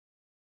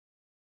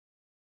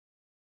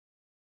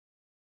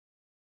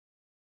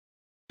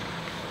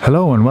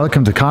Hello and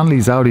welcome to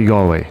Connolly's Audi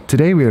Galway.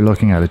 Today we are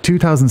looking at a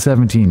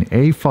 2017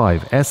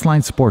 A5 S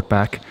Line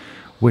Sportback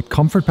with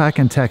Comfort Pack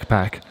and Tech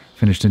Pack,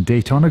 finished in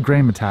Daytona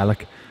Grey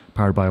Metallic,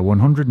 powered by a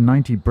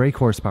 190 brake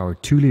horsepower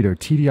 2-litre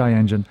TDI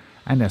engine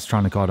and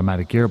S-tronic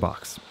automatic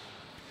gearbox.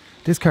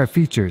 This car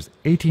features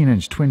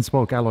 18-inch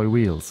twin-spoke alloy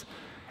wheels,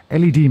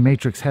 LED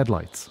matrix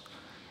headlights,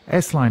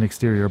 S-Line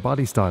exterior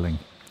body styling,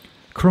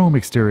 chrome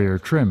exterior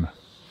trim,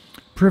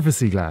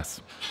 privacy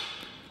glass,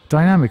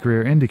 dynamic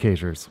rear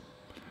indicators,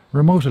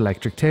 remote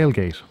electric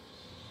tailgate,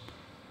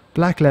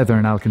 black leather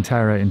and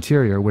Alcantara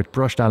interior with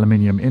brushed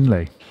aluminium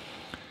inlay,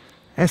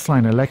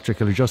 S-Line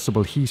electrical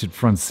adjustable heated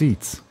front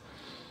seats,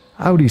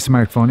 Audi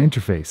smartphone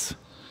interface,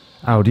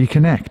 Audi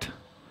Connect,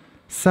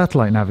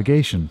 satellite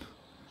navigation,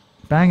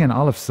 Bang &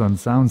 Olufsen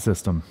sound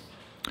system,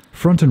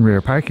 front and rear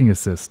parking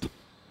assist,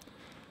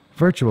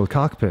 Virtual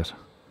Cockpit,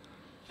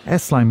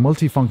 S-Line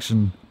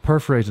multifunction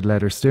perforated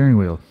leather steering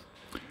wheel,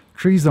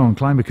 3-zone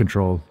climate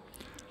control,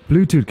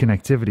 Bluetooth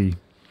connectivity,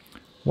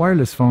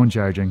 wireless phone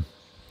charging,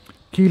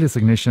 keyless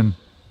ignition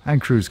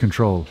and cruise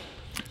control.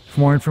 For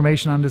more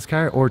information on this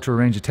car or to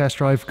arrange a test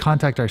drive,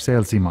 contact our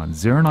sales team on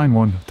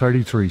 091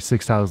 33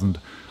 6000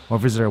 or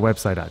visit our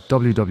website at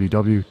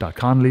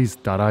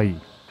www.connolly's.ie.